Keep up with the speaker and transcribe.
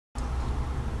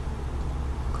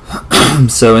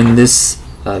So in this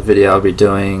video I'll be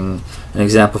doing an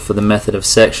example for the method of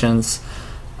sections.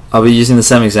 I'll be using the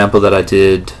same example that I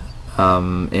did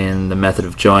in the method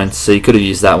of joints, so you could have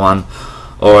used that one,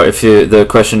 or if the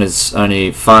question is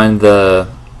only find the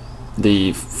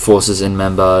forces in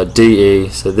member DE,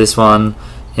 so this one,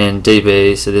 in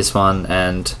DB, so this one,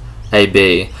 and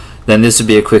AB, then this would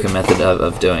be a quicker method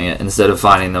of doing it instead of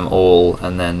finding them all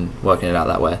and then working it out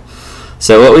that way.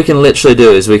 So what we can literally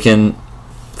do is we can,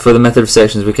 for the method of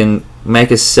sections, we can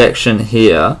make a section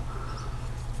here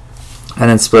and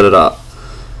then split it up.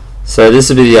 So this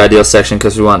would be the ideal section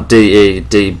because we want DE,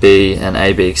 DB, and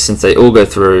AB since they all go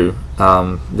through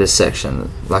this section,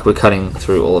 like we're cutting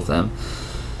through all of them.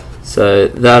 So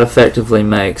that effectively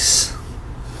makes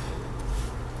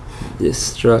this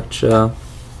structure.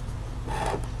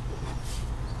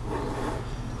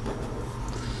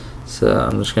 So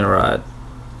I'm just going to write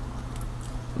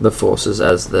the forces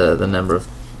as the number of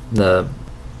the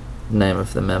name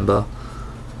of the member.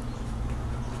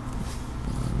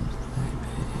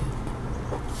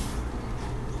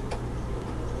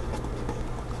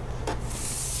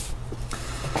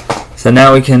 So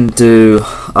now we can do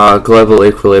our global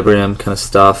equilibrium kind of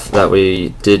stuff that we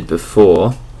did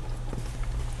before.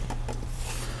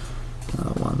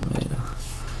 1 meter.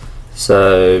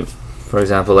 So, for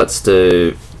example, let's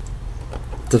do,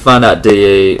 to find out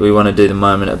DE, we want to do the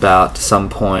moment about some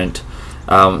point.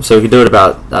 So we can do it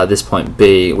about this point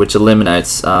B, which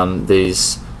eliminates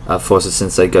these forces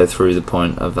since they go through the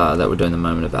point of that we're doing the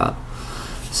moment about.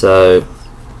 So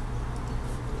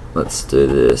let's do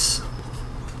this.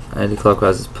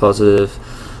 Anti-clockwise is positive.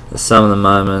 The sum of the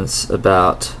moments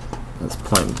about, that's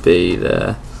point B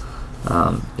there,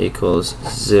 equals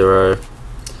 0.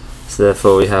 So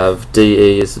therefore we have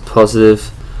DE is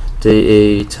positive,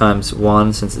 DE times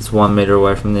 1 since it's 1 meter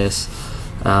away from this,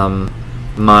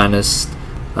 minus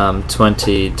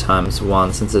 20 times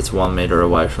 1 since it's 1 meter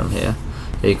away from here,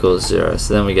 equals 0.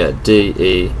 So then we get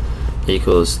DE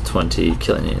equals 20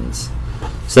 kilonewtons.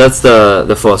 So that's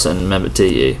the force in member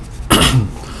DE.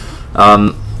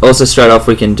 Also straight off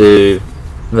we can do,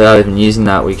 without even using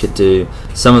that, we could do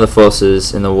sum of the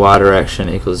forces in the y direction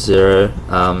equals 0,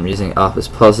 using up as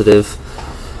positive.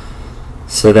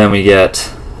 So then we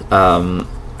get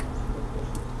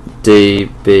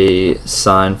dB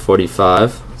sine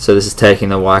 45. So this is taking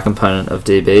the y component of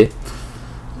dB,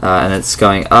 and it's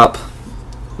going up,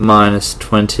 minus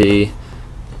 20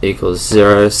 equals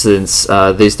 0, since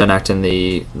these don't act in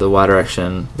the y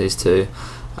direction, these two.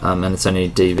 And it's only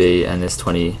dB and there's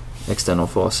 20 external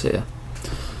force here.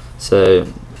 So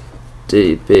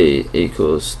dB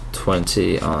equals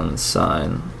 20 on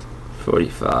sine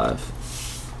 45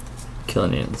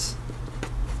 kilonewtons.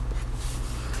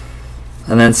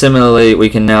 And then similarly we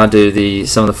can now do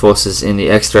some of the forces in the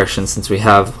x direction. Since we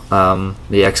have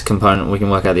the x component, we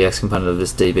can work out the x component of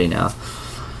this dB now.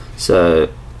 So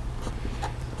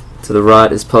to the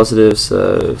right is positive,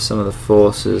 so sum of the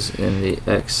forces in the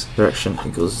x direction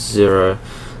equals 0.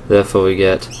 Therefore we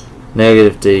get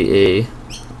negative DE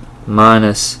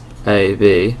minus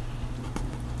AB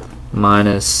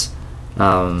minus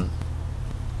dB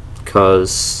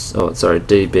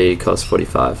cos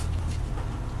 45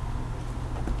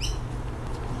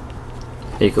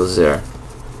 equals 0.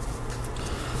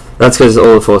 That's because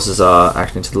all the forces are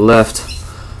acting to the left.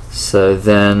 So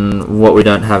then what we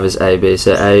don't have is AB,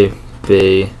 so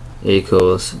AB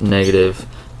equals negative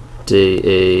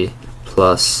DE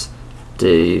plus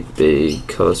dB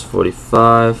cos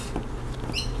 45.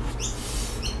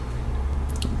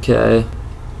 Okay,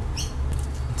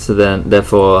 so then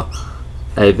therefore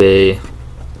AB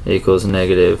equals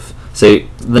negative, so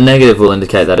the negative will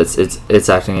indicate that it's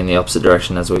acting in the opposite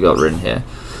direction as we got written here.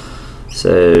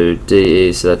 So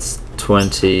DE, so that's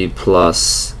 20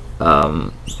 plus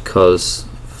cos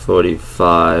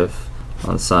 45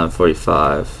 on sine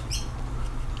 45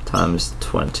 times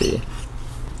 20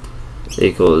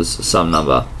 equals some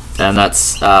number, and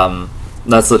that's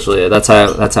literally it. That's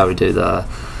how we do the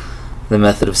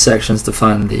method of sections to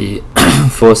find the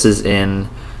forces in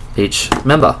each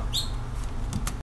member.